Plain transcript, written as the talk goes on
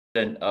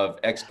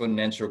of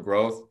Exponential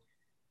Growth.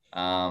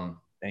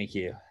 Thank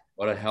you.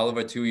 What a hell of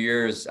a 2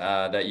 years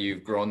that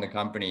you've grown the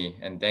company,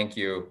 and thank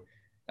you.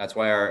 That's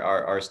why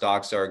our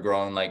stocks are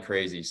growing like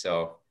crazy.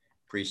 So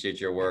appreciate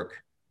your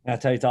work. I'll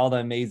tell you, it's all the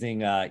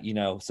amazing,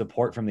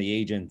 support from the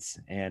agents.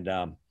 And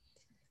I'm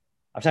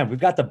telling you, we've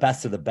got the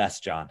best of the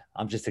best, John.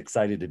 I'm just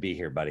excited to be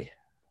here, buddy.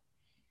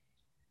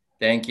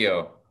 Thank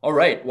you. All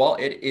right. Well,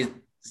 it is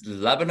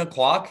 11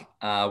 o'clock.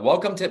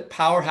 Welcome to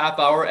Power Half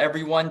Hour,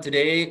 everyone.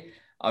 Today,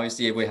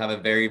 obviously, we have a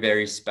very,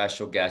 very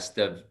special guest,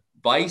 the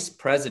Vice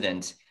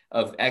President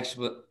of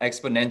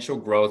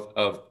Exponential Growth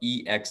of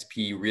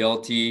eXp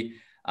Realty.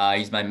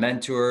 He's my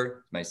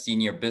mentor, my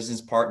senior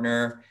business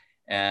partner,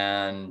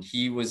 and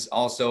he was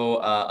also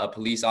a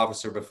police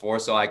officer before,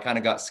 so I kind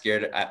of got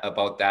scared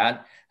about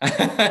that.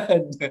 I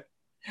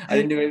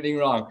didn't do anything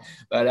wrong.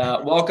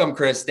 But welcome,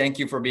 Chris. Thank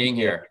you for being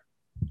here.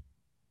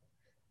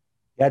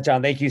 Yeah,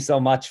 John, thank you so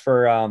much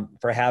for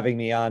having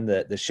me on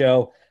the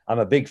show. I'm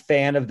a big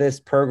fan of this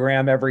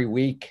program every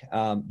week.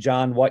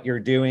 John, what you're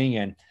doing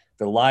and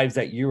the lives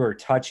that you are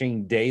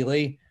touching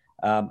daily.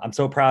 I'm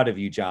so proud of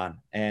you, John.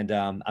 And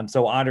I'm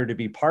so honored to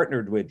be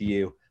partnered with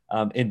you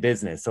in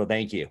business. So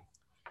thank you.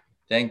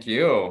 Thank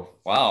you.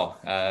 Wow.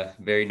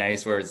 Very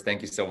nice words.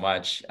 Thank you so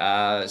much.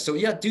 So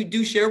yeah,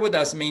 do share with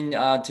us. I mean,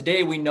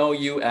 today we know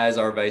you as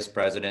our vice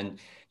president.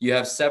 You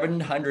have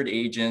 700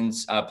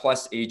 agents,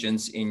 plus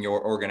agents in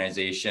your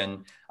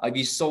organization.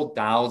 You sold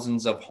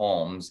thousands of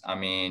homes. I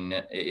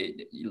mean,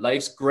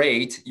 life's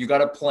great. You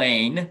got a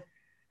plane,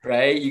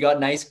 right? You got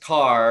nice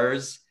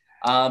cars.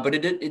 But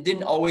it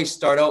didn't always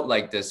start out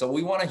like this. So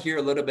we want to hear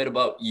a little bit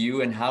about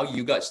you and how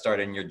you got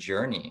started in your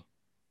journey.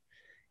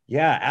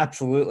 Yeah,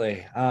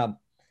 absolutely.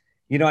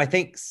 I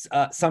think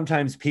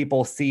sometimes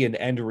people see an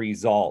end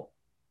result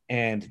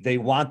and they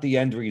want the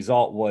end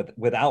result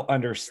without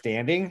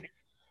understanding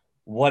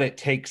what it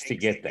takes to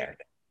get there.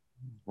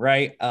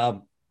 Right.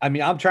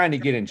 I'm trying to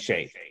get in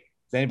shape.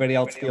 Does anybody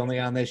else feel me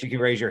on this? You can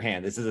raise your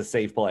hand. This is a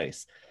safe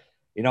place.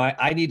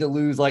 I need to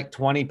lose like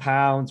 20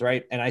 pounds.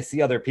 Right. And I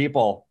see other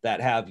people that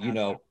have,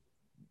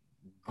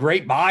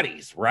 great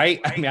bodies.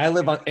 Right. I mean, I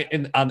live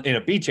in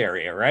a beach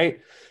area.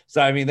 Right.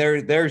 So, I mean,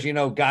 there's,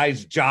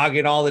 guys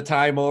jogging all the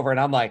time over. And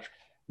I'm like,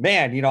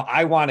 man,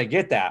 I want to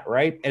get that.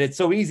 Right. And it's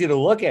so easy to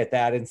look at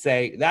that and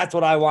say, that's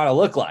what I want to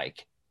look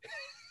like.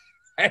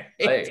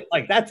 Right?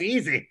 Like that's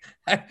easy.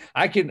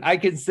 I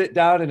can sit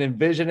down and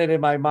envision it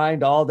in my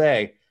mind all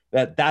day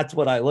that's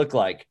what I look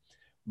like.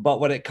 But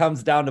when it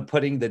comes down to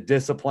putting the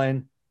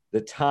discipline,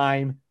 the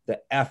time, the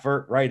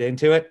effort right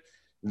into it,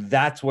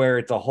 that's where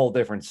it's a whole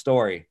different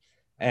story.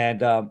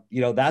 And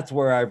that's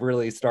where I've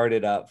really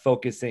started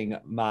focusing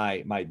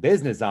my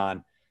business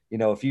on.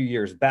 A few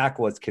years back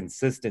was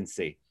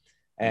consistency,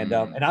 and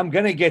I'm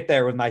gonna get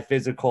there with my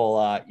physical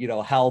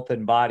health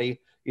and body.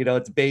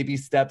 It's baby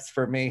steps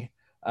for me.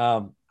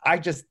 I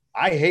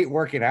hate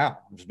working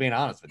out. I'm just being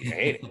honest with you. I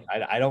hate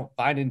it. I don't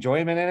find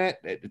enjoyment in it.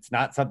 It's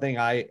not something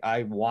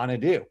I want to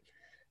do.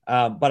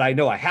 But I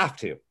know I have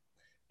to.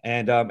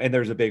 And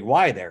there's a big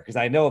why there, because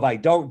I know if I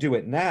don't do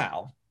it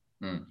now,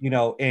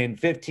 in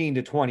 15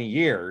 to 20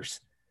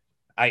 years,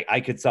 I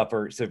could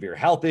suffer severe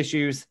health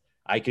issues.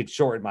 I could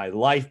shorten my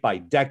life by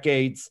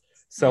decades.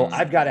 So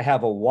I've got to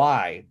have a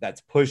why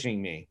that's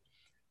pushing me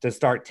to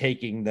start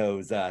taking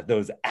those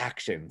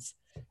actions.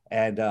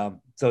 And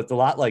so it's a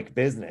lot like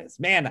business,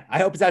 man. I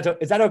hope is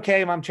that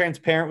okay if I'm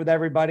transparent with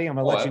everybody? I'm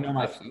gonna let you know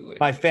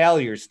my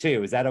failures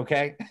too. Is that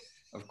okay?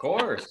 Of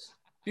course.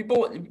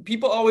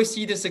 People always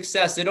see the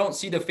success. They don't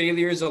see the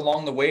failures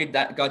along the way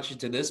that got you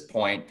to this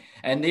point,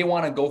 and they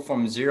want to go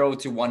from 0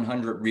 to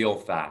 100 real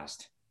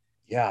fast.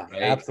 Yeah,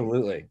 right?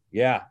 Absolutely.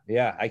 Yeah.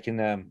 I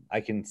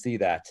can see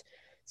that.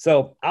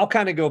 So I'll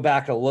kind of go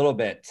back a little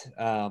bit,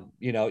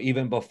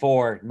 even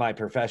before my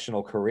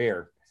professional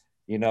career.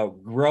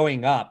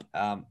 Growing up,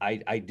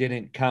 I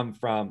didn't come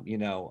from,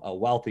 a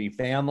wealthy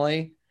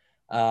family.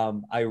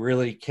 I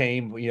really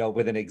came,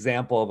 with an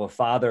example of a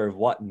father of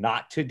what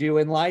not to do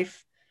in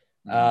life.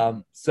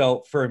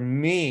 So for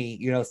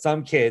me,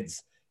 some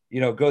kids,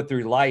 go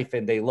through life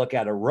and they look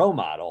at a role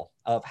model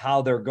of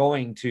how they're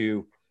going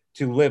to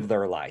live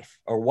their life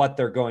or what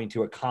they're going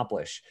to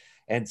accomplish.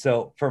 And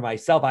so for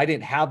myself, I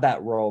didn't have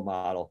that role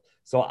model.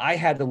 So I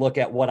had to look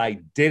at what I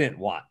didn't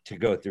want to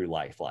go through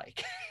life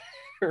like.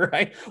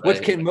 Right?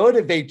 Which can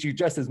motivate you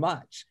just as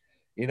much.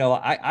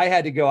 I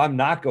had to go, I'm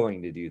not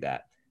going to do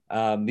that.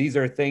 These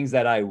are things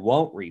that I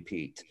won't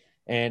repeat,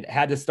 and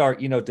had to start,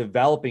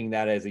 developing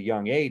that as a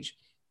young age.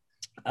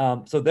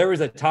 So there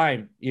was a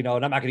time, and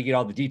I'm not going to get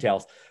all the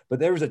details, but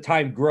there was a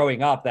time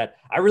growing up that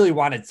I really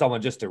wanted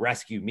someone just to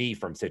rescue me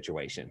from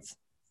situations.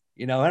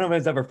 I don't know if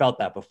anyone's ever felt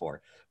that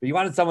before, but you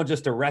wanted someone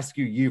just to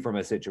rescue you from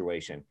a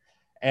situation.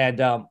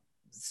 And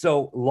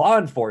so law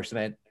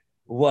enforcement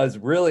was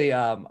really,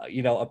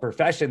 a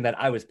profession that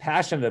I was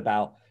passionate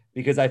about,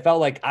 because I felt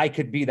like I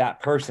could be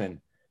that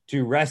person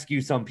to rescue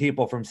some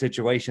people from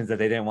situations that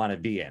they didn't want to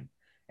be in.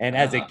 And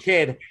as a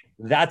kid,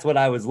 that's what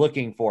I was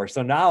looking for.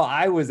 So now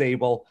I was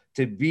able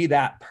to be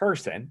that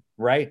person,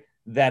 right,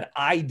 that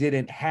I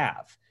didn't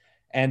have.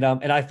 And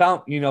I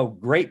found,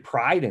 great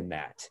pride in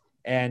that.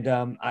 And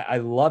I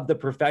love the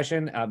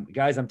profession.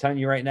 Guys, I'm telling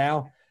you right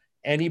now,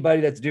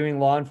 anybody that's doing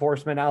law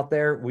enforcement out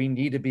there, we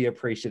need to be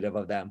appreciative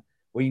of them.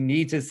 We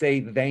need to say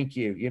thank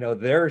you.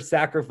 They're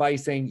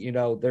sacrificing,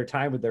 their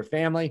time with their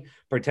family,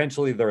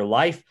 potentially their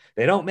life.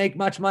 They don't make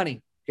much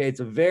money. Okay.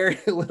 It's a very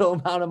little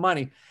amount of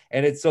money.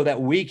 And it's so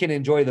that we can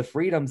enjoy the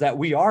freedoms that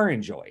we are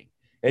enjoying.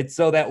 It's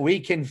so that we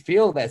can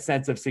feel that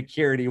sense of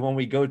security when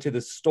we go to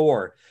the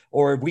store,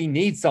 or if we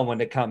need someone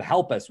to come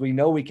help us, we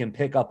know we can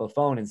pick up a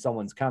phone and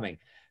someone's coming.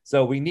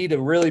 So we need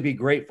to really be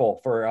grateful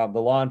for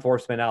the law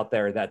enforcement out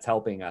there that's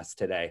helping us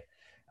today.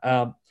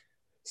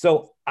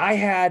 So I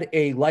had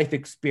a life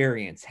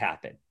experience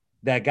happen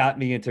that got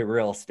me into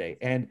real estate.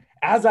 And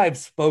as I've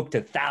spoke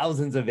to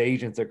thousands of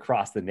agents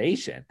across the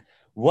nation,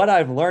 what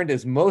I've learned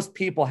is most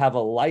people have a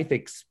life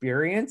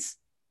experience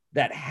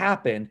that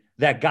happened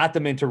that got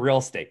them into real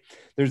estate.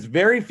 There's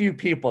very few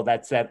people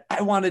that said,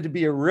 I wanted to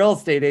be a real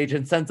estate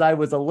agent since I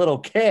was a little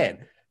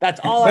kid.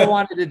 That's all I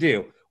wanted to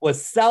do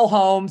was sell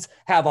homes,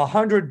 have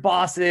 100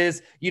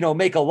 bosses,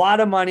 make a lot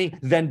of money,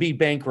 then be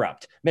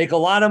bankrupt. Make a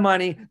lot of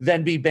money,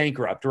 then be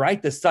bankrupt,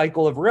 right? The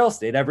cycle of real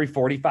estate every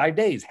 45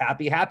 days.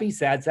 Happy, happy,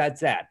 sad, sad,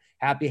 sad.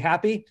 Happy,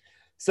 happy.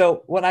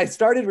 So when I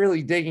started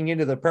really digging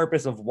into the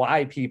purpose of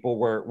why people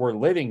were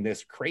living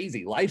this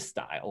crazy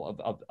lifestyle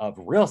of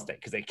real estate,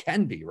 because they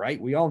can be, right?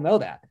 We all know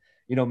that.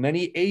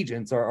 Many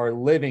agents are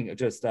living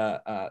just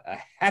a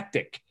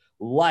hectic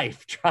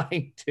life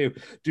trying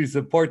to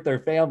support their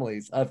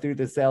families through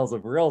the sales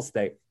of real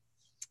estate.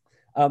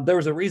 There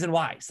was a reason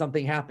why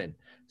something happened.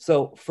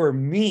 So for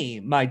me,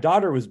 my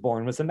daughter was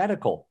born with some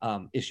medical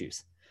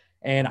issues.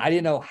 And I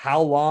didn't know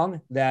how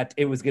long that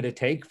it was going to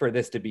take for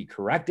this to be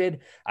corrected.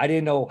 I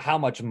didn't know how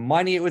much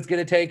money it was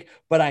going to take,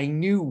 but I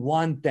knew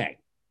one thing.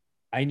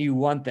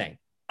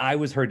 I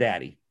was her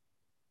daddy,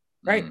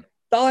 right?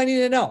 That's all I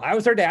needed to know. I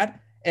was her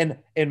dad. And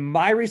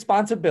my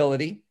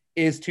responsibility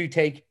is to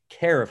take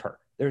care of her.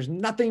 There's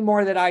nothing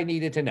more that I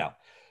needed to know.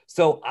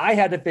 So I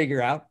had to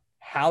figure out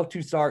how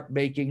to start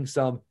making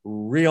some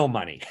real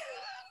money.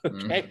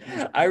 Okay.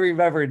 I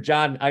remember,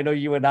 John, I know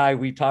you and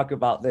we talk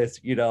about this,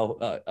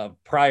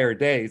 prior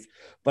days,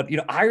 but,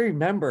 I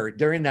remember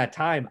during that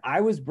time,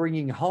 I was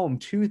bringing home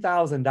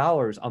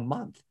 $2,000 a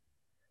month.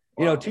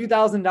 Wow.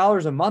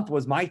 $2,000 a month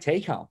was my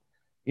take home,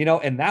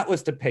 and that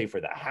was to pay for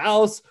the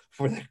house,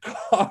 for the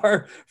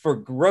car, for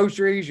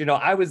groceries.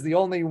 I was the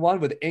only one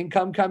with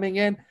income coming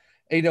in.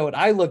 And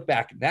I look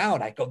back now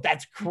and I go,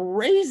 that's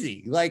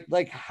crazy.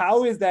 Like,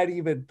 how is that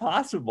even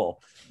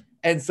possible?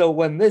 And so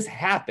when this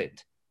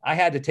happened, I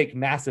had to take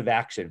massive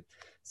action.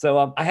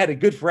 So I had a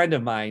good friend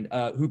of mine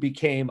who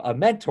became a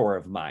mentor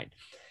of mine.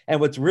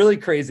 And what's really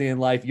crazy in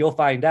life, you'll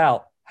find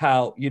out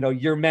how,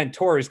 your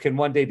mentors can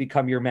one day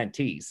become your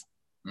mentees.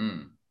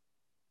 I'm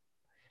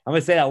going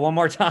to say that one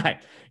more time.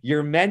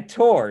 Your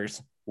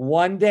mentors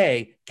one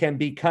day can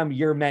become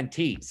your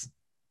mentees.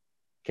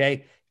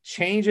 Okay.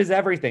 Changes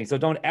everything. So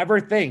don't ever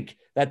think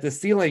that the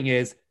ceiling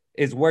is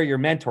where your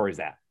mentor is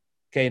at.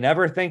 Okay.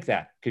 Never think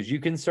that, because you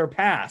can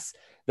surpass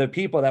the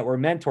people that were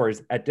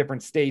mentors at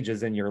different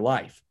stages in your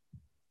life.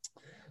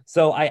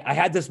 So I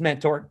had this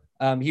mentor.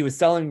 He was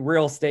selling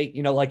real estate,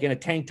 like in a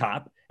tank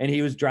top, and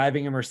he was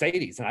driving a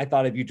Mercedes. And I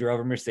thought if you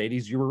drove a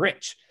Mercedes, you were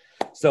rich.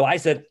 So I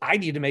said, I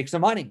need to make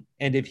some money.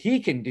 And if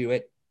he can do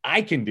it,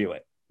 I can do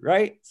it.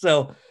 Right.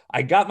 So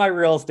I got my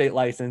real estate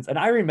license. And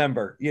I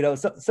remember,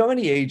 so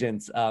many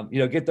agents,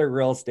 get their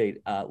real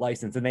estate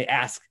license, and they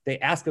ask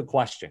a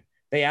question.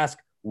 They ask,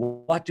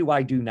 what do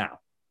I do now?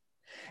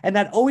 And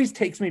that always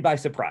takes me by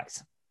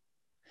surprise,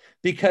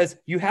 because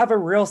you have a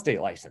real estate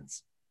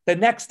license. The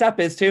next step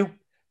is to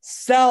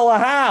sell a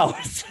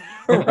house,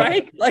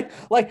 right?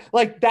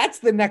 like that's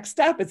the next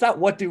step. It's not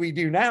what do we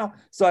do now?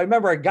 So I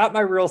remember I got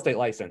my real estate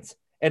license,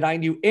 and I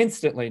knew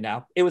instantly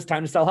now it was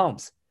time to sell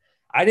homes.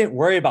 I didn't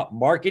worry about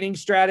marketing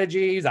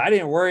strategies. I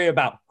didn't worry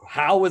about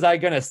how was I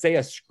going to say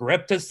a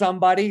script to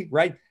somebody,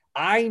 right?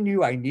 I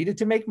knew I needed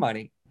to make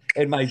money,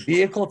 and my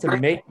vehicle to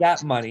make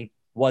that money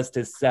was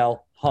to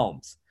sell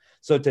homes.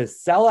 So to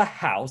sell a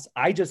house,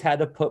 I just had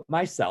to put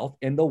myself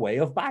in the way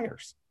of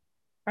buyers.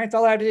 Right? That's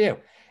all I had to do.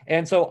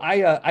 And so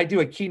I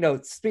do a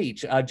keynote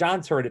speech.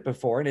 John's heard it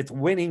before, and it's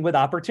winning with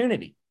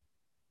opportunity.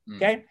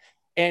 Okay.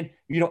 And,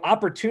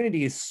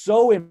 opportunity is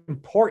so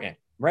important,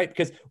 right?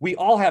 Because we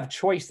all have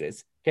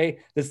choices. Okay.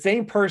 The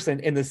same person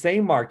in the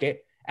same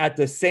market at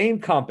the same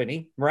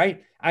company,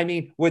 right? I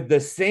mean, with the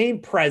same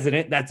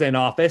president that's in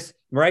office,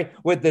 right?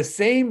 With the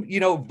same,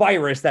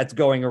 virus that's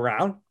going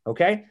around.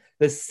 Okay.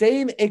 The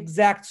same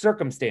exact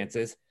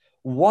circumstances,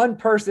 one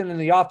person in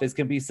the office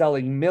can be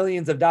selling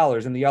millions of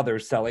dollars and the other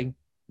is selling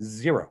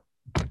zero.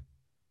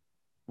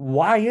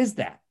 Why is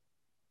that?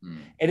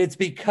 And it's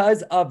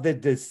because of the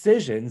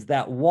decisions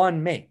that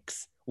one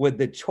makes with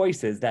the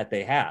choices that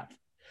they have.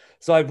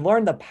 So I've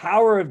learned the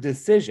power of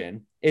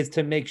decision is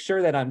to make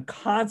sure that I'm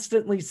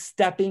constantly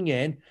stepping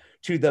in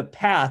to the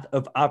path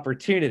of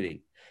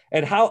opportunity.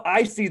 And how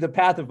I see the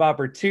path of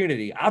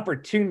opportunity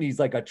is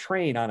like a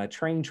train on a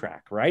train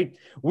track, right?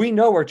 We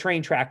know where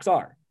train tracks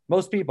are.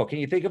 Most people, can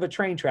you think of a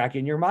train track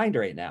in your mind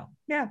right now?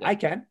 Yeah, I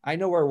can. I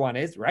know where one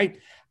is, right?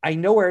 I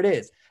know where it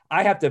is.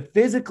 I have to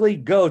physically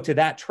go to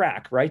that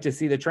track, right, to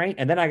see the train,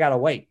 and then I got to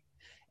wait.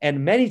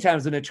 And many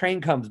times when a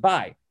train comes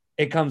by,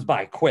 it comes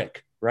by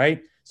quick,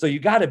 right? So you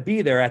got to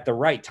be there at the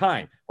right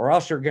time or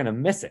else you're going to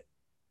miss it.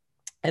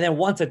 And then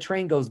once a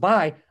train goes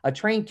by, a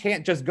train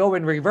can't just go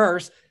in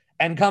reverse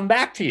and come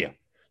back to you.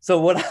 So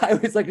what I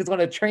always like is when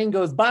a train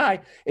goes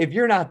by, if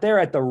you're not there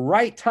at the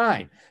right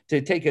time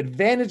to take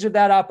advantage of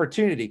that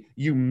opportunity,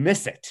 you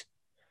miss it.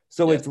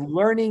 So it's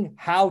learning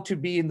how to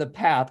be in the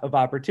path of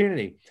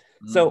opportunity.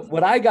 So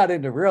when I got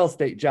into real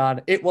estate,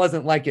 John, it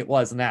wasn't like it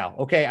was now.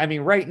 Okay. I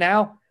mean, right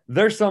now,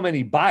 there's so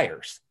many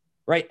buyers,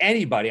 right?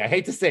 Anybody, I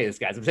hate to say this,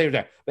 guys, I'm saying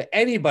it, but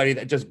anybody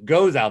that just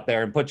goes out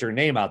there and puts your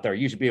name out there,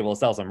 you should be able to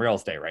sell some real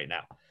estate right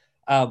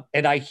now.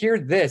 And I hear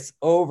this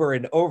over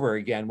and over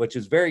again, which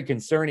is very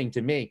concerning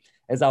to me,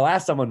 as I'll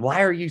ask someone,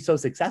 why are you so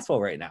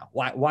successful right now?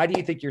 Why do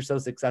you think you're so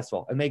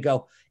successful? And they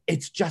go,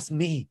 it's just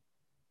me.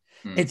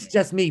 It's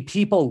just me.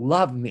 People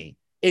love me.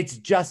 It's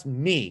just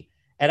me.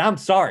 And I'm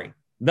sorry.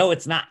 No,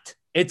 it's not.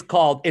 It's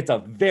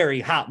a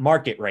very hot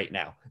market right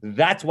now.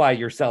 That's why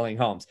you're selling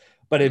homes.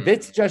 But if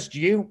it's just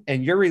you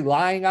and you're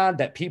relying on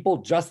that people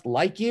just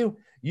like you,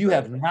 you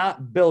have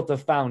not built a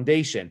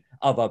foundation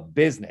of a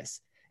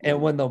business.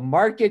 And when the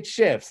market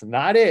shifts,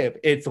 not if,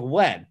 it's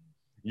when,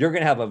 you're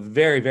going to have a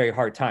very, very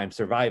hard time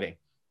surviving.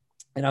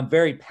 And I'm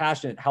very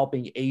passionate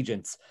helping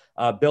agents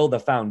build a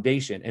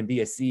foundation and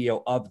be a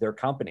CEO of their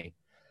company.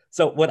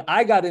 So when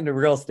I got into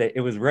real estate,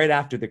 it was right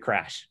after the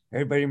crash.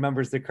 Everybody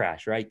remembers the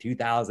crash, right?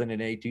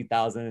 2008,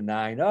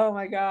 2009. Oh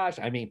my gosh.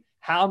 I mean,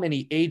 how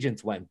many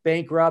agents went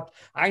bankrupt?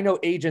 I know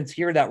agents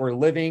here that were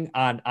living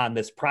on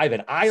this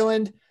private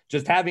island,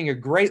 just having a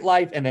great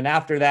life. And then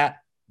after that,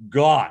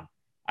 gone.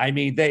 I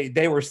mean,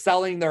 they were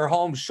selling their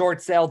home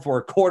short sale for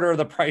a quarter of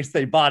the price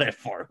they bought it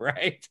for,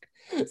 right?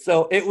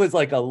 So it was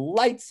like a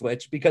light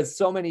switch because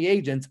so many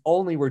agents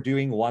only were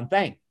doing one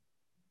thing.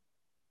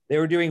 They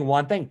were doing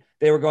one thing.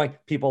 They were going,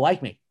 people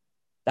like me.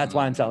 That's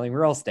why I'm selling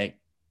real estate.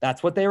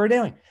 That's what they were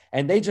doing.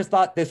 And they just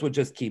thought this would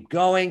just keep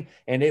going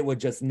and it would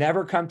just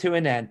never come to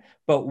an end.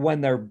 But when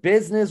their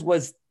business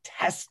was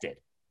tested,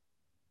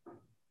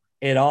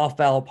 it all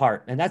fell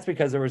apart. And that's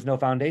because there was no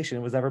foundation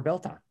it was ever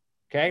built on.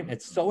 Okay.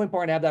 It's so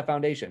important to have that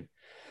foundation.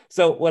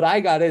 So what I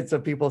got in, so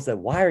people said,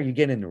 why are you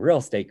getting into real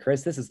estate,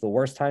 Chris? This is the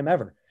worst time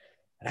ever.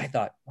 And I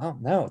thought, well,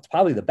 no, it's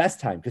probably the best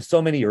time because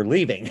so many are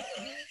leaving.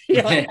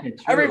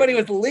 Everybody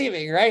was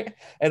leaving, right?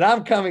 And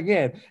I'm coming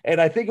in.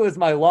 And I think it was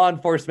my law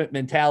enforcement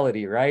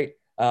mentality, right?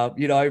 I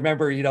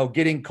remember,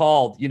 getting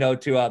called,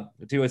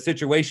 to a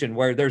situation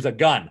where there's a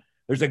gun.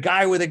 There's a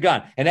guy with a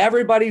gun and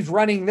everybody's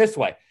running this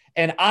way.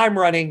 And I'm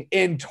running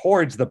in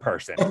towards the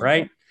person,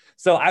 right?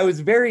 So I was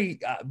very,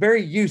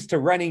 very used to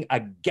running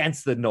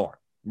against the norm,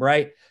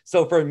 right?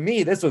 So for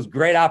me, this was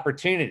great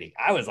opportunity.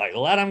 I was like,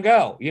 let them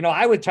go.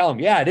 I would tell them,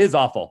 yeah, it is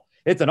awful.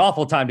 It's an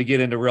awful time to get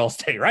into real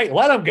estate, right?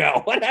 Let them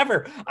go,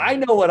 whatever. I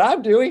know what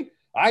I'm doing.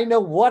 I know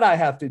what I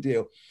have to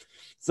do.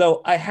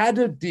 So I had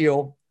to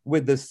deal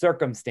with the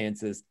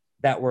circumstances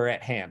that were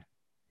at hand.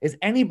 Is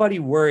anybody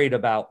worried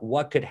about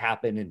what could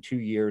happen in 2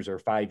 years or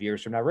 5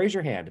 years from now? Raise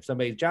your hand. If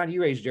somebody, John,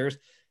 you raised yours.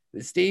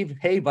 Steve,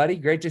 hey, buddy,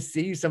 great to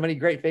see you. So many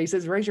great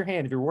faces. Raise your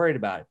hand if you're worried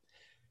about it.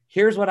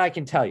 Here's what I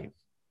can tell you.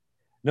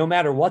 No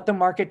matter what the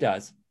market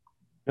does,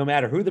 no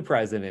matter who the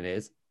president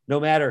is, no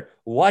matter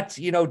what,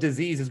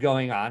 disease is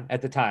going on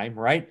at the time,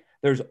 right?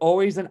 There's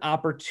always an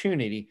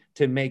opportunity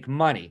to make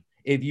money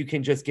if you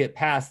can just get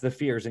past the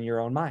fears in your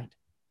own mind.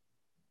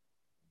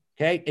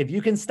 Okay. If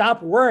you can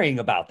stop worrying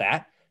about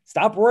that,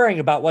 stop worrying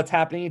about what's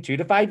happening in 2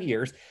 to 5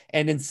 years,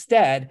 and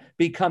instead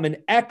become an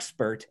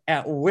expert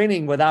at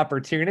winning with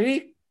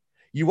opportunity,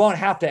 you won't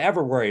have to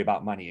ever worry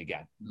about money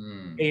again.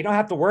 You don't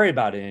have to worry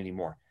about it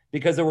anymore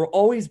because there will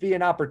always be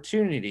an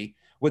opportunity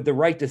with the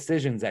right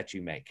decisions that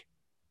you make.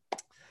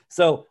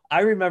 So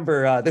I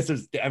remember this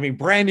was,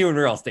 brand new in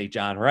real estate,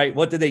 John, right?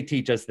 What did they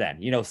teach us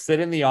then? Sit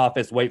in the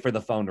office, wait for the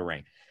phone to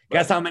ring.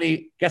 Right.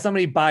 Guess how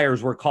many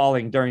buyers were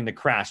calling during the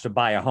crash to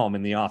buy a home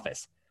in the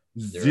office?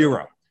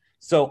 Zero.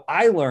 So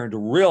I learned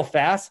real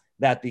fast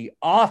that the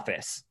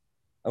office,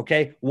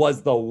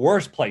 was the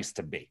worst place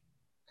to be.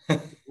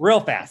 Real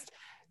fast.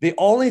 The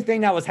only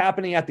thing that was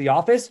happening at the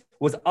office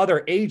was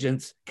other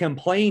agents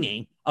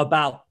complaining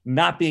about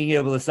not being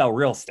able to sell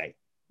real estate.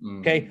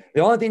 Okay.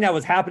 The only thing that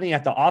was happening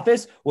at the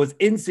office was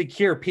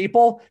insecure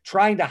people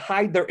trying to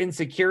hide their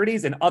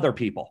insecurities in other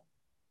people.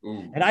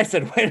 And I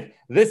said, wait,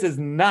 this is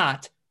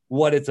not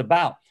what it's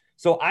about.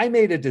 So I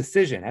made a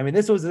decision.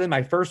 This was in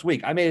my first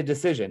week. I made a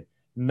decision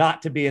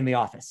not to be in the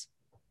office.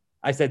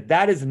 I said,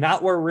 that is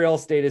not where real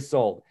estate is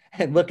sold.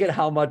 And look at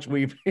how much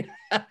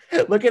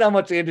look at how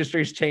much the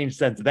industry's changed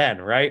since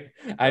then, right?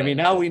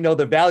 Now we know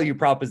the value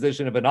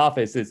proposition of an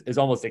office is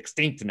almost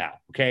extinct now.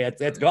 Okay.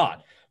 It's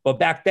gone. But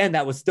back then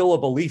that was still a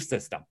belief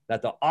system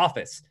that the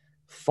office,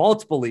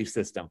 false belief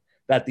system,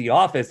 that the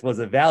office was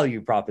a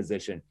value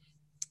proposition.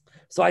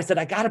 So I said,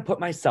 I got to put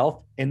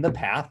myself in the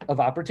path of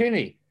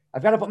opportunity.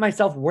 I've got to put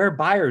myself where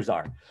buyers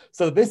are.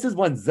 So this is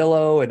when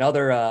Zillow and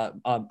other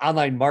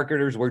online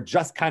marketers were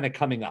just kind of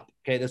coming up.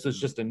 Okay, this was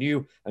just a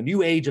new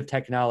age of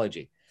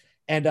technology,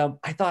 and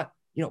I thought,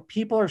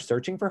 people are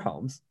searching for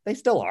homes. They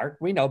still are.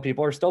 We know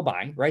people are still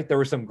buying, right? There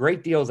were some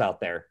great deals out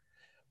there,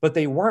 but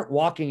they weren't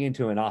walking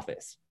into an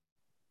office.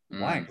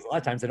 Why? Because a lot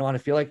of times they don't want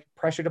to feel like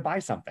pressure to buy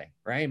something,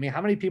 right? I mean,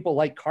 how many people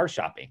like car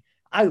shopping?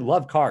 I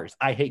love cars.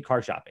 I hate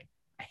car shopping.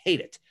 I hate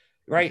it,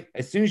 right?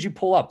 As soon as you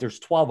pull up, there's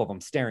 12 of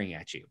them staring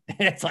at you.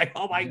 And it's like,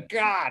 oh my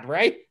God,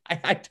 right?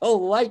 I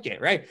don't like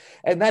it, right?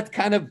 And that's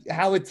kind of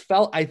how it's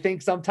felt, I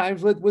think,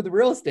 sometimes with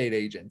real estate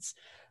agents.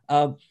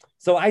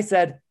 So I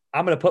said,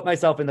 I'm going to put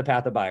myself in the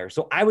path of buyers.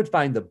 So I would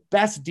find the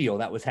best deal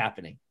that was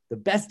happening,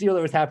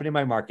 in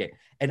my market,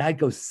 and I'd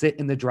go sit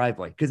in the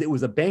driveway because it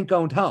was a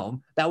bank-owned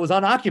home that was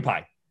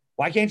unoccupied.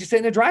 Why can't you sit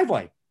in the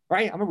driveway,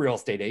 right? I'm a real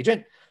estate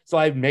agent. So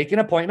I'd make an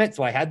appointment.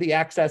 So I had the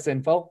access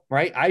info,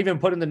 right? I even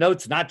put in the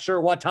notes, not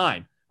sure what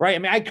time, right? I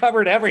mean, I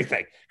covered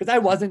everything because I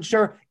wasn't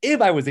sure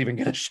if I was even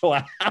going to show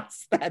a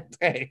house that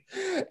day.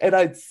 And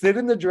I'd sit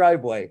in the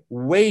driveway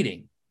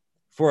waiting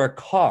for a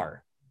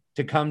car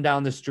to come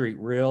down the street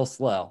real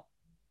slow.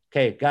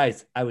 Okay,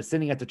 guys, I was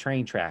sitting at the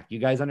train track. You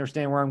guys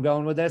understand where I'm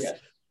going with this? Yes.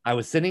 I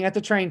was sitting at the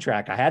train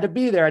track. I had to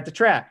be there at the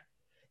track.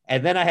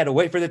 And then I had to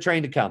wait for the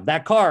train to come.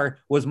 That car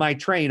was my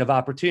train of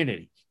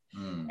opportunity.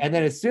 And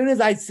then as soon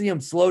as I'd see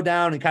him slow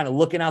down and kind of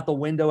looking out the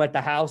window at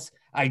the house,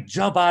 I'd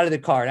jump out of the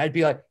car and I'd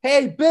be like,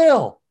 hey,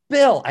 Bill.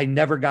 I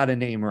never got a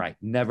name right.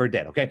 Never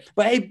did. Okay.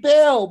 But hey,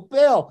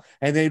 Bill.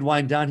 And they'd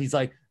wind down. He's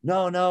like,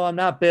 no, I'm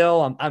not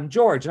Bill. I'm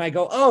George. And I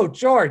go, oh,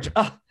 George.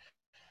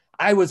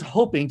 I was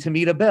hoping to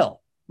meet a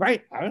Bill.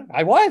 Right.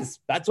 I was.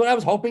 That's what I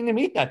was hoping to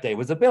meet that day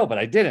was a Bill, but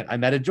I didn't. I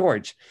met a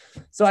George.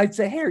 So I'd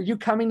say, hey, are you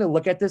coming to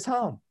look at this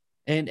home?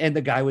 And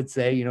the guy would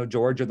say,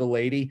 George or the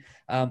lady,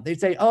 they'd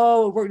say,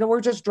 oh,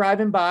 we're just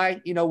driving by.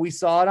 We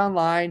saw it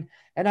online.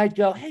 And I'd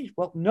go, hey,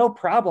 well, no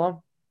problem.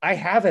 I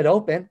have it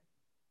open.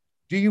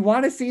 Do you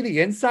want to see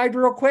the inside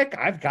real quick?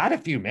 I've got a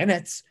few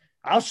minutes.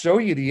 I'll show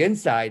you the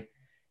inside.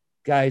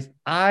 Guys,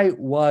 I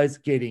was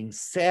getting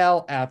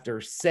sale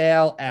after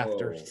sale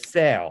after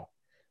sale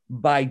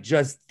by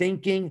just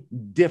thinking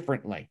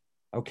differently,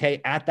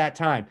 okay, at that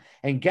time.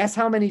 And guess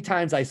how many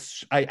times I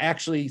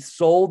actually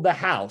sold the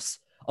house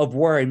of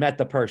where I met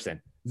the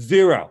person?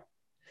 0.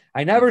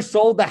 I never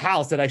sold the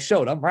house that I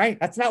showed them, right?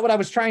 That's not what I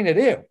was trying to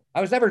do.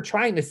 I was never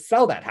trying to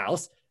sell that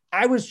house.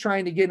 I was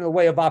trying to get in the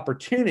way of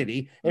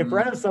opportunity in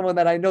front of someone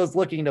that I know is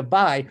looking to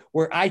buy,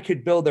 where I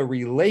could build a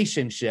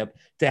relationship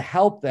to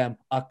help them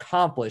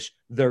accomplish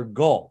their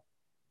goal.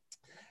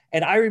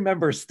 And I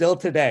remember still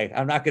today,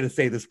 I'm not going to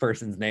say this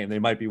person's name. They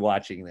might be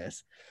watching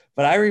this,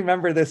 but I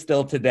remember this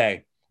still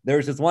today.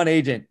 There's this one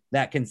agent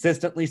that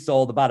consistently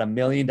sold about $1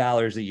 million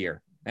a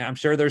year. And I'm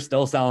sure they're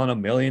still selling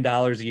 $1 million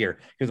a year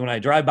because when I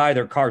drive by,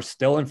 their car's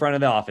still in front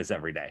of the office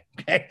every day.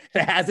 Okay.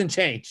 It hasn't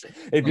changed.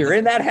 If you're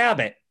in that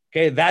habit,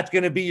 okay, that's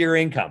going to be your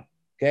income.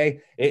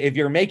 Okay. If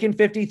you're making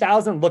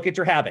 50,000, look at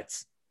your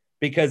habits,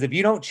 because if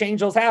you don't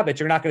change those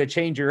habits, you're not going to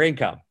change your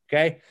income.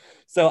 Okay.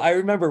 So I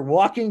remember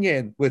walking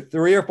in with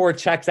 3 or 4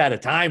 checks at a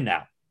time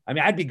now. I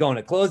mean, I'd be going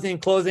to closing,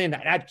 and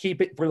I'd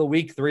keep it for the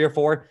week, 3 or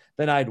 4.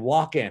 Then I'd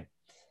walk in.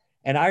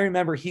 And I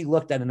remember he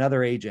looked at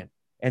another agent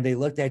and they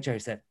looked at each other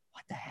and said,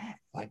 what the heck?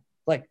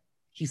 Like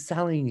he's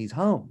selling these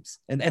homes.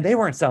 And they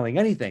weren't selling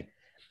anything.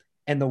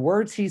 And the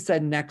words he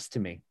said next to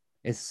me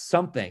is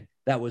something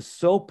that was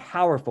so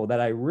powerful that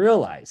I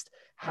realized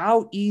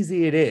how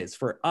easy it is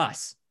for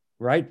us,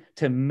 right,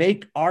 to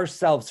make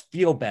ourselves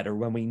feel better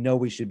when we know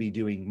we should be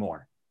doing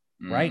more.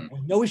 Right? We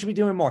know we should be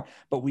doing more,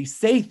 but we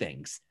say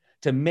things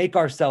to make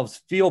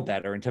ourselves feel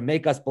better and to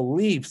make us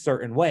believe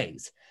certain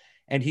ways.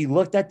 And he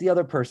looked at the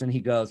other person. He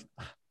goes,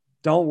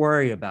 don't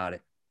worry about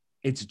it.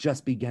 It's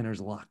just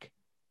beginner's luck.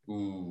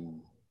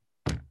 Ooh.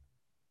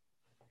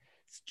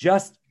 It's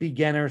just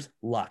beginner's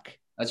luck.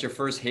 That's your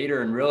first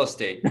hater in real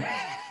estate.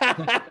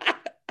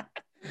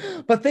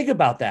 But think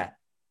about that.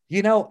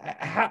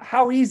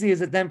 How easy is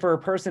it then for a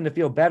person to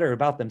feel better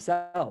about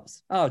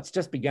themselves? Oh, it's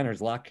just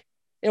beginner's luck.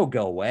 It'll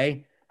go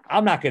away.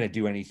 I'm not going to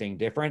do anything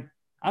different.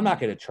 I'm not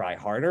going to try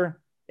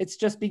harder. It's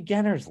just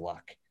beginner's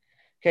luck.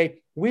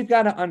 Okay. We've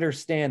got to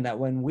understand that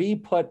when we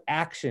put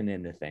action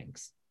into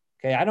things,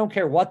 okay, I don't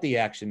care what the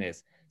action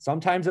is.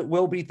 Sometimes it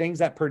will be things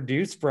that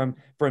produce from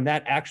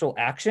that actual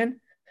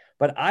action.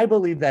 But I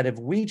believe that if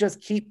we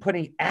just keep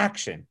putting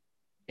action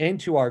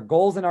into our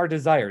goals and our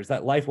desires,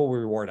 that life will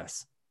reward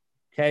us.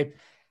 Okay.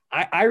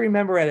 I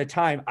remember at a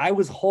time I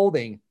was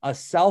holding a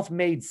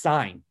self-made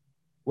sign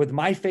with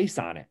my face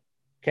on it.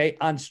 Okay.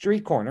 On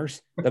street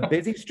corners, the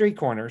busy street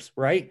corners,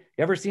 right?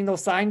 You ever seen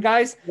those sign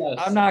guys? Yes.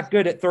 I'm not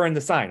good at throwing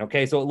the sign.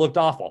 Okay. So it looked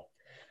awful.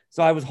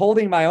 So I was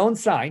holding my own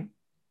sign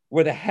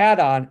with a hat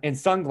on and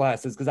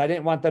sunglasses because I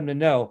didn't want them to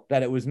know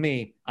that it was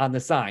me on the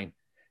sign.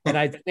 And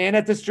I'd stand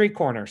at the street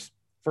corners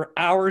for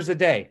hours a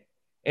day.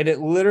 And it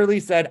literally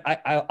said,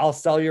 I'll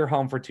sell your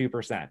home for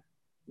 2%.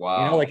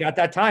 Wow. Like at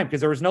that time,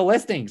 because there was no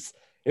listings.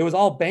 It was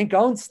all bank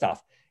owned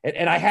stuff.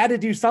 And I had to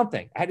do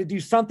something. I had to do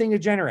something to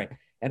generate.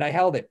 And I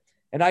held it.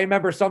 And I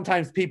remember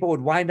sometimes people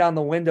would wind down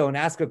the window and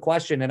ask a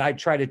question, and I'd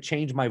try to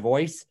change my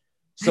voice.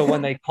 So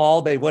when they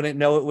called, they wouldn't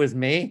know it was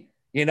me.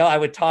 I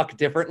would talk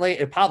differently.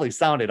 It probably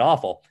sounded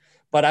awful,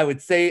 but I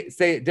would say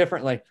it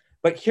differently.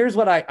 But here's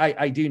what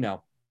I do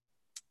know.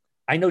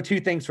 I know two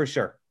things for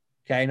sure.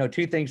 Okay. I know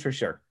two things for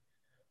sure.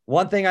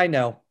 One thing I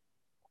know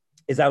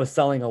is I was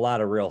selling a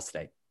lot of real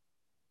estate.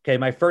 Okay.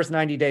 My first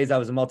 90 days, I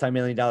was a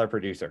multi-million-dollar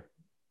producer.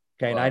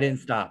 Okay. Wow. And I didn't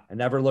stop. I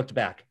never looked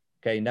back.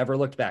 Okay. Never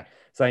looked back.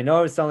 So I know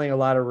I was selling a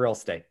lot of real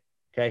estate.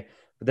 Okay.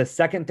 But the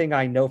second thing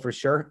I know for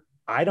sure,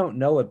 I don't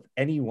know if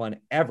anyone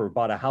ever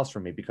bought a house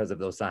from me because of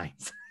those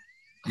signs.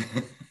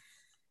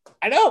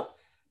 I know.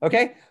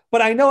 Okay.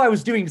 But I know I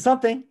was doing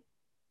something.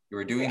 You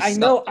were doing I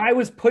know I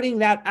was putting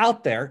that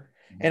out there.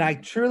 And I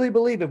truly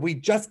believe if we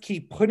just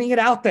keep putting it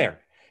out there,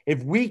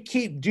 if we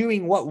keep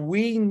doing what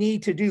we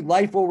need to do,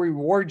 life will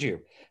reward you.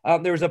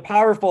 There was a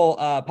powerful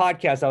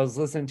podcast I was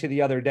listening to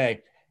the other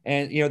day,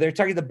 and they're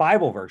talking the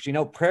Bible verse.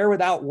 Prayer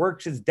without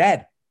works is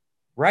dead,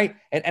 right?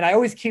 And I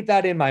always keep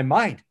that in my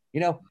mind.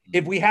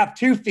 If we have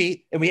 2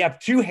 feet and we have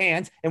 2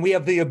 hands and we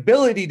have the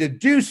ability to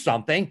do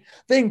something,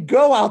 then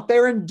go out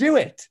there and do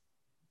it.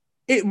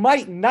 It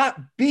might not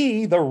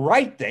be the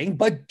right thing,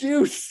 but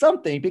do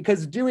something,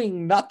 because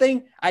doing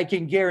nothing, I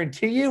can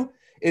guarantee you,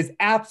 is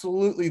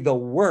absolutely the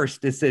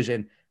worst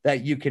decision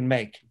that you can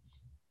make.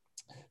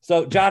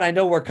 So, John, I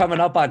know we're coming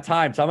up on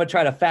time, so I'm going to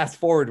try to fast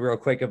forward real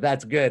quick if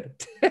that's good.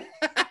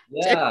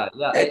 Yeah.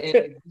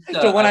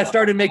 So when I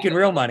started making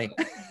real money.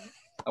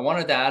 I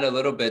wanted to add a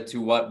little bit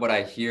to what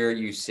I hear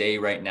you say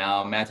right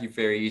now. Matthew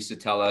Ferry used to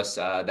tell us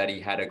that he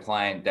had a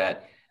client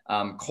that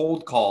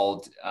cold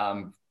called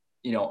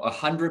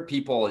 100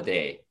 people a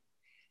day.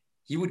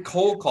 He would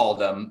cold call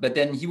them, but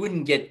then he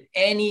wouldn't get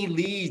any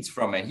leads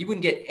from it. He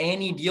wouldn't get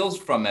any deals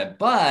from it,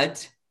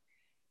 but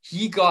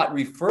he got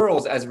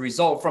referrals as a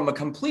result from a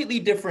completely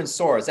different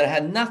source that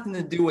had nothing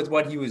to do with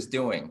what he was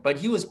doing. But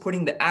he was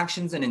putting the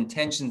actions and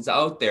intentions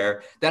out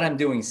there that I'm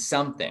doing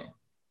something.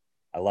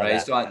 I love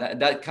that. So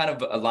that kind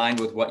of aligned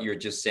with what you're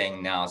just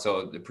saying now.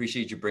 So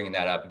appreciate you bringing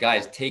that up.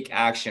 Guys, take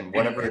action,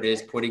 whatever it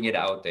is, putting it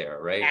out there,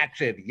 right?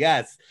 Action,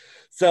 yes.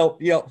 So,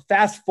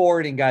 fast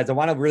forwarding, guys, I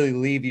want to really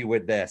leave you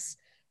with this.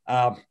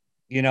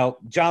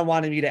 John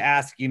wanted me to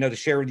ask, to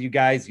share with you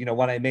guys,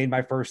 when I made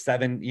my first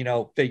 7,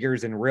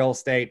 figures in real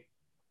estate.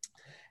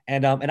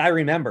 And I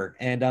remember,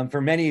 and for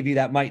many of you,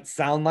 that might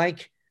sound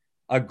like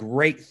a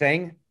great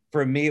thing.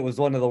 For me, it was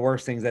one of the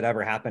worst things that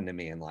ever happened to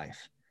me in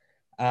life.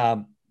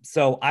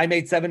 So I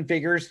made 7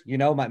 figures,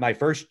 my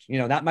first,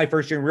 not my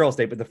first year in real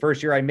estate, but the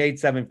first year I made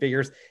 7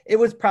 figures. It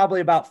was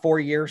probably about 5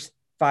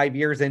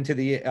 years into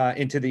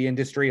the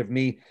industry of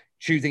me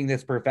choosing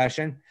this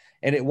profession.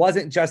 And it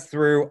wasn't just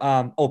through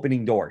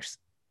opening doors.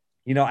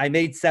 I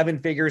made 7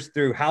 figures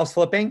through house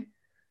flipping,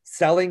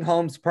 selling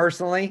homes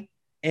personally,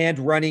 and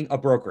running a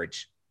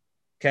brokerage.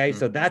 Okay. Mm-hmm.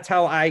 So that's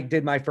how I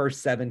did my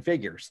first 7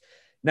 figures.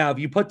 Now, if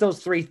you put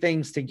those 3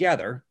 things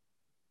together,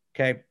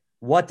 okay,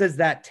 what does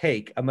that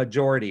take a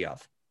majority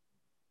of?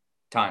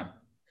 Time.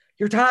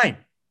 Your time.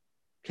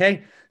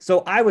 Okay.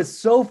 So I was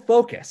so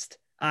focused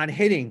on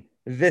hitting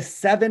this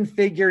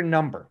 7-figure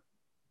number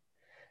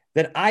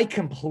that I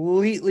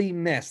completely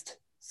missed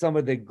some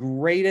of the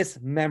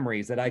greatest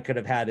memories that I could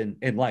have had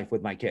in life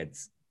with my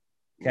kids.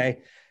 Okay.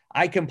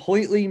 I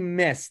completely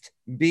missed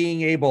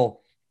being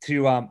able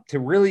to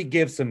really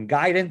give some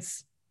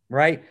guidance,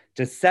 right?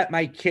 To set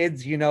my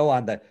kids,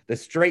 on the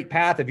straight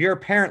path. If you're a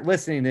parent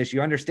listening to this,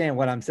 you understand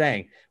what I'm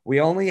saying.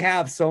 We only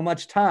have so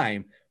much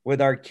time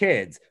with our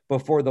kids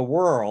before the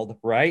world,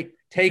 right,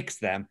 takes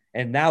them.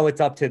 And now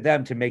it's up to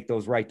them to make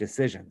those right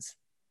decisions.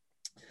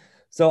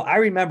 So I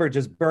remember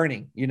just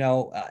burning,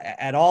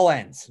 at all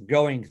ends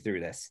going through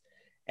this.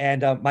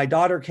 And my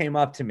daughter came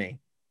up to me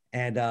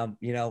and,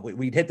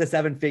 we'd hit the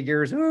 7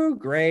 figures. Ooh,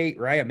 great.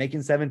 Right. I'm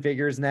making 7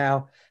 figures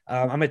now.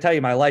 I'm going to tell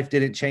you, my life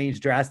didn't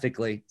change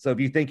drastically. So if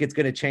you think it's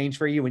going to change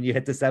for you when you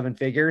hit the 7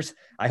 figures,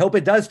 I hope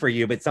it does for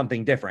you, but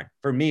something different.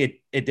 For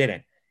me, it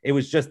didn't. It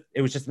was just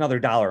another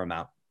dollar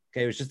amount.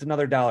 Okay. It was just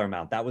another dollar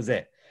amount. That was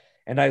it.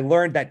 And I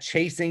learned that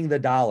chasing the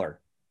dollar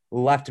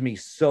left me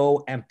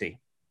so empty.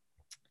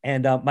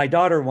 And my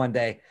daughter one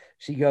day,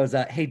 she goes,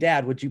 hey,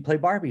 Dad, would you play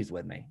Barbies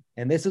with me?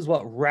 And this is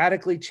what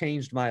radically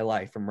changed my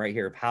life from right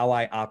here of how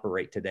I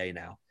operate today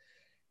now.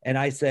 And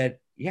I said,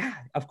 yeah,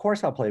 of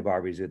course I'll play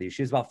Barbies with you.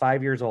 She was about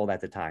 5 years old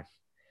at the time.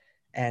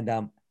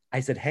 And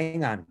I said,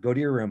 hang on, go to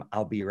your room.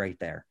 I'll be right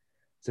there.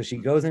 So she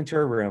goes into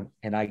her room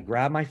and I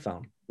grab my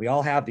phone. We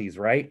all have these,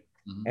 right?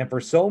 Mm-hmm. And for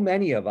so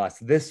many of us,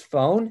 this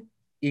phone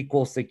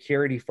equals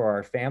security for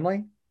our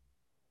family,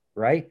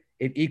 right?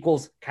 It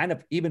equals kind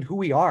of even who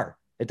we are.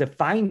 It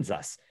defines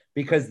us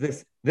because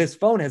this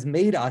phone has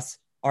made us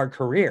our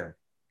career.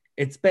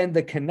 It's been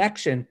the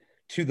connection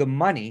to the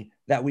money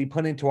that we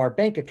put into our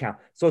bank account.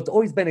 So it's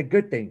always been a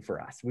good thing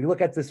for us. We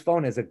look at this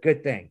phone as a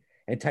good thing.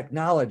 And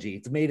technology,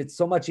 it's made it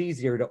so much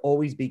easier to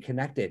always be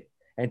connected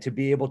and to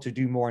be able to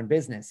do more in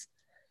business.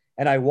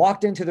 And I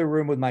walked into the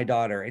room with my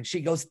daughter and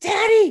she goes,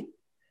 Daddy,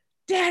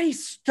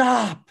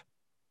 stop.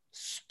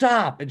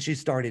 And she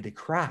started to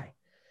cry.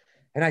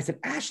 And I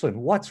said, Ashlyn,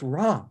 what's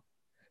wrong?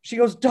 She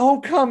goes,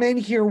 don't come in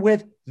here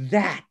with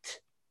that.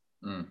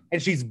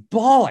 And she's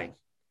bawling.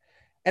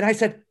 And I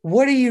said,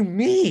 what do you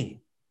mean?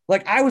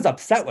 Like, I was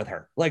upset with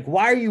her. Like,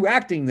 why are you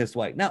acting this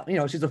way? Now, you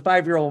know, she's a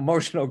 5-year-old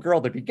emotional girl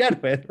to begin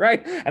with,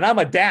 right? And I'm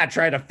a dad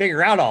trying to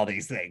figure out all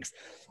these things.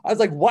 I was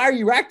like, why are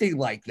you acting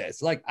like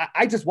this? Like,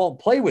 I just won't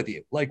play with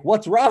you. Like,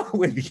 what's wrong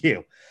with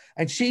you?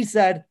 And she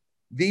said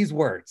these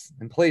words,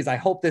 and please, I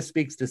hope this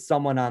speaks to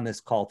someone on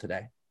this call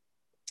today.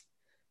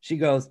 She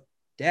goes,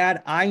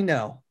 Dad, I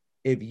know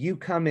if you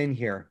come in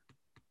here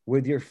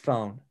with your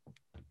phone,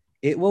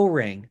 it will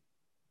ring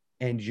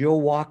and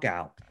you'll walk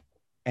out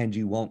and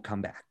you won't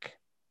come back.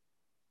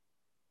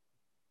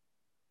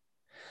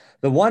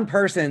 The one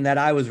person that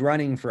I was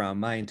running from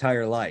my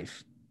entire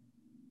life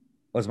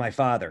was my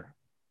father.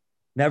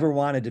 Never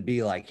wanted to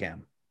be like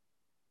him.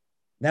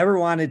 Never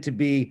wanted to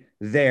be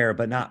there,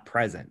 but not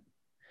present.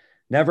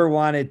 Never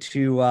wanted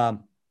to,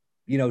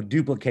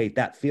 duplicate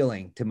that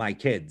feeling to my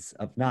kids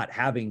of not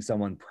having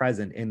someone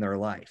present in their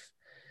life.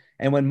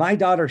 And when my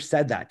daughter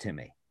said that to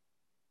me,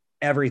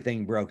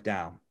 everything broke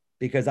down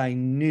because I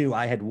knew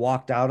I had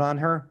walked out on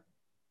her,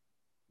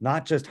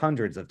 not just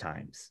hundreds of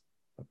times,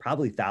 but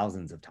probably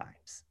thousands of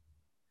times.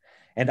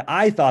 And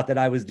I thought that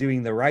I was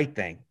doing the right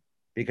thing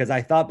because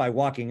I thought by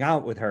walking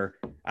out with her,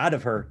 out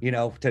of her,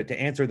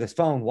 to answer this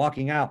phone,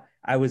 walking out,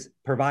 I was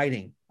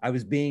providing, I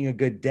was being a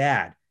good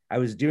dad. I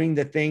was doing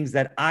the things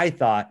that I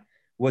thought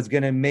was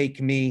going to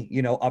make me,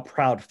 a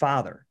proud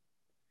father.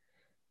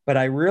 But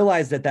I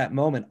realized at that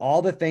moment,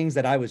 all the things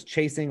that I was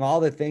chasing, all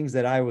the things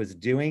that I was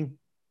doing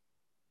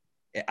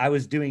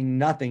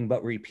nothing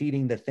but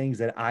repeating the things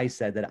that I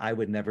said that I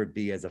would never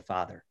be as a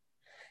father.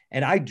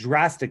 And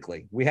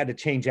we had to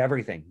change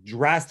everything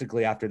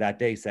drastically after that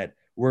day, said,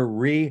 we're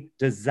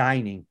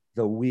redesigning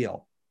the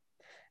wheel.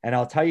 And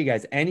I'll tell you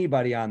guys,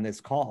 anybody on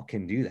this call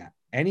can do that.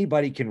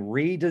 Anybody can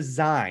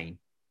redesign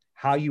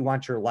how you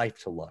want your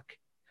life to look,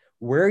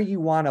 where you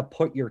want to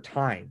put your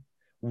time,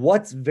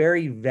 what's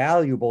very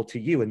valuable to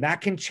you. And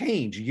that can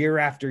change year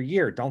after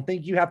year. Don't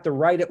think you have to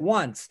write it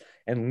once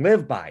and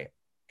live by it.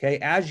 Okay.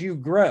 As you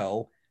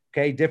grow,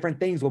 okay, different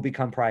things will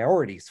become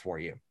priorities for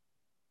you.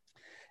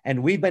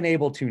 And we've been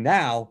able to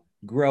now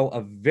grow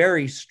a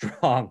very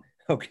strong,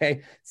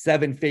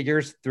 7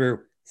 figures through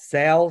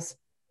sales,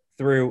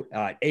 through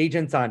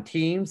agents on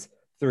teams,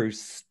 through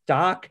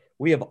stock.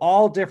 We have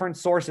all different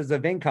sources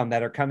of income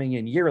that are coming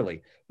in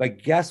yearly.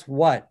 But guess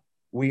what?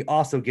 We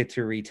also get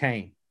to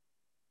retain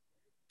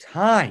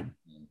time.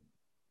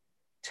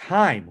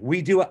 Time.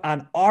 We do it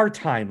on our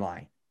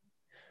timeline.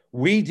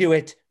 We do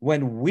it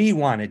when we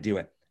want to do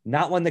it,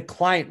 not when the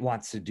client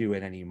wants to do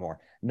it anymore,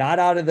 not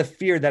out of the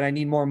fear that I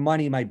need more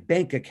money in my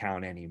bank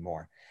account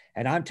anymore.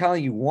 And I'm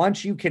telling you,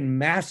 once you can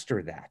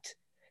master that,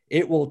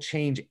 it will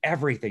change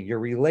everything. Your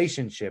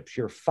relationships,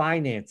 your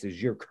finances,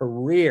 your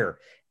career,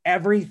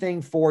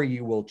 everything for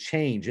you will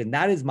change. And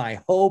that is my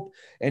hope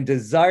and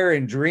desire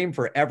and dream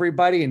for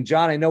everybody. And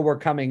John, I know we're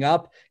coming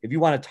up. If you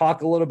want to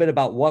talk a little bit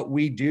about what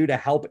we do to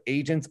help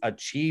agents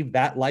achieve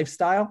that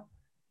lifestyle.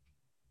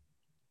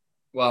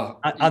 Well,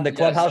 on the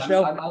Clubhouse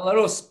show. I'm a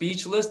little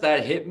speechless.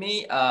 That hit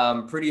me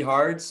pretty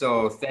hard.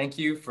 So thank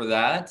you for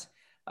that.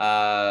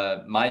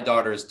 My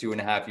daughter is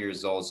 2.5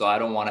 years old, so I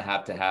don't want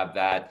to have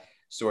that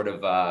sort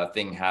of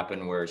thing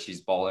happen where she's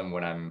bawling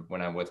when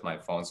I'm with my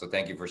phone. So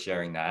thank you for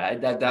sharing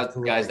that.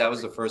 Guys, that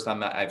was the first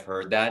time I've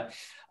heard that.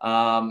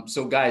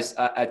 So guys,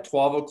 at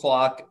 12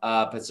 o'clock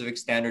Pacific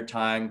Standard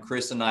Time,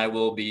 Chris and I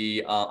will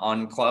be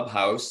on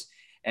Clubhouse.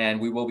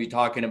 And we will be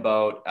talking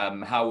about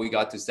how we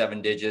got to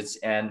 7 digits.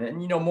 And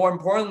more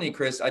importantly,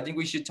 Chris, I think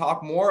we should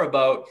talk more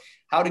about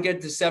how to get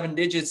to 7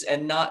 digits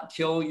and not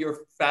kill your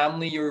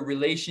family, your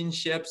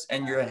relationships,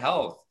 and your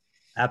health.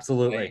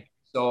 Absolutely. Okay?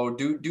 So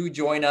do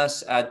join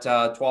us at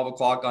 12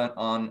 o'clock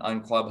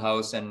on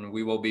Clubhouse, and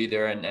we will be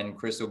there, and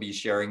Chris will be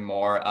sharing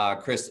more.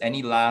 Chris,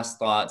 any last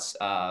thoughts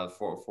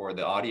for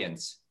the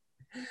audience?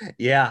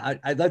 Yeah,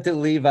 I'd like to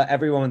leave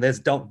everyone with this.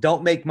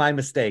 Don't make my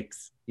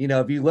mistakes.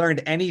 If you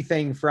learned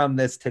anything from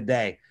this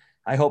today,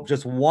 I hope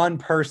just one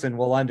person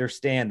will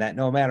understand that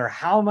no matter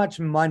how much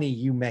money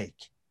you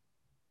make,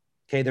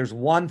 okay, there's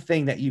one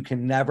thing that you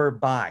can never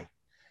buy,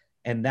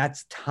 and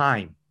that's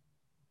time.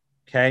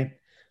 Okay.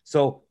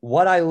 So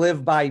what I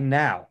live by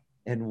now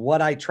and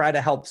what I try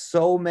to help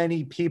so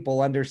many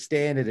people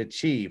understand and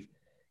achieve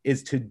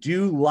is to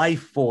do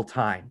life full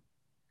time.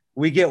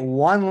 We get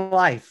one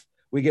life.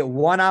 We get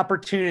one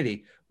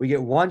opportunity. We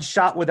get one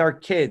shot with our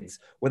kids,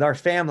 with our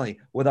family,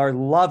 with our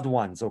loved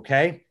ones,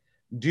 okay?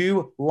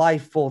 Do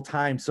life full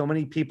time. So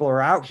many people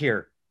are out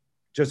here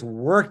just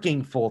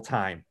working full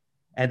time.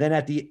 And then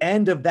at the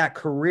end of that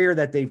career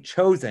that they've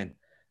chosen,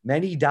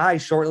 many die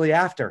shortly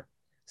after.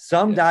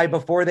 Some die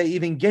before they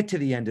even get to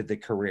the end of the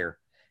career.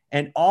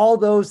 And all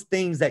those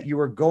things that you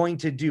were going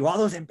to do, all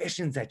those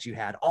ambitions that you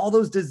had, all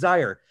those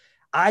desire,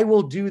 I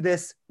will do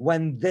this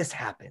when this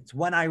happens,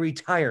 when I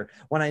retire,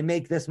 when I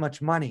make this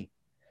much money.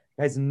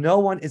 Guys, no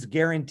one is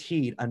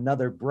guaranteed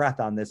another breath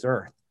on this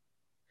earth.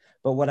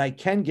 But what I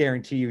can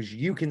guarantee you is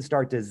you can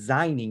start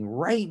designing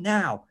right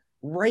now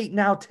right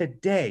now,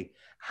 today,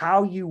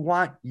 how you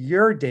want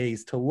your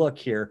days to look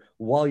here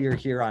while you're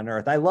here on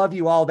earth. I love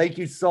you all. Thank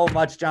you so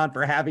much, John,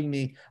 for having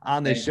me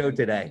on this show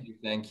today.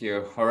 Thank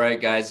you. All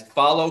right, guys.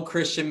 Follow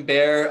Christian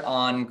Bear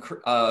on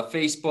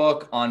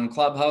Facebook, on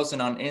Clubhouse,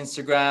 and on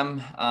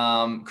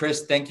Instagram.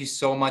 Chris, thank you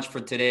so much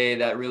for today.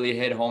 That really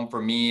hit home for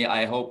me.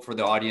 I hope for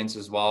the audience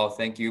as well.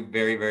 Thank you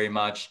very, very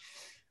much.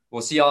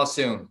 We'll see y'all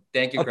soon.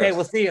 Thank you, Chris. Okay,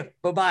 we'll see you.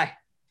 Bye-bye.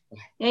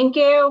 Thank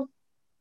you.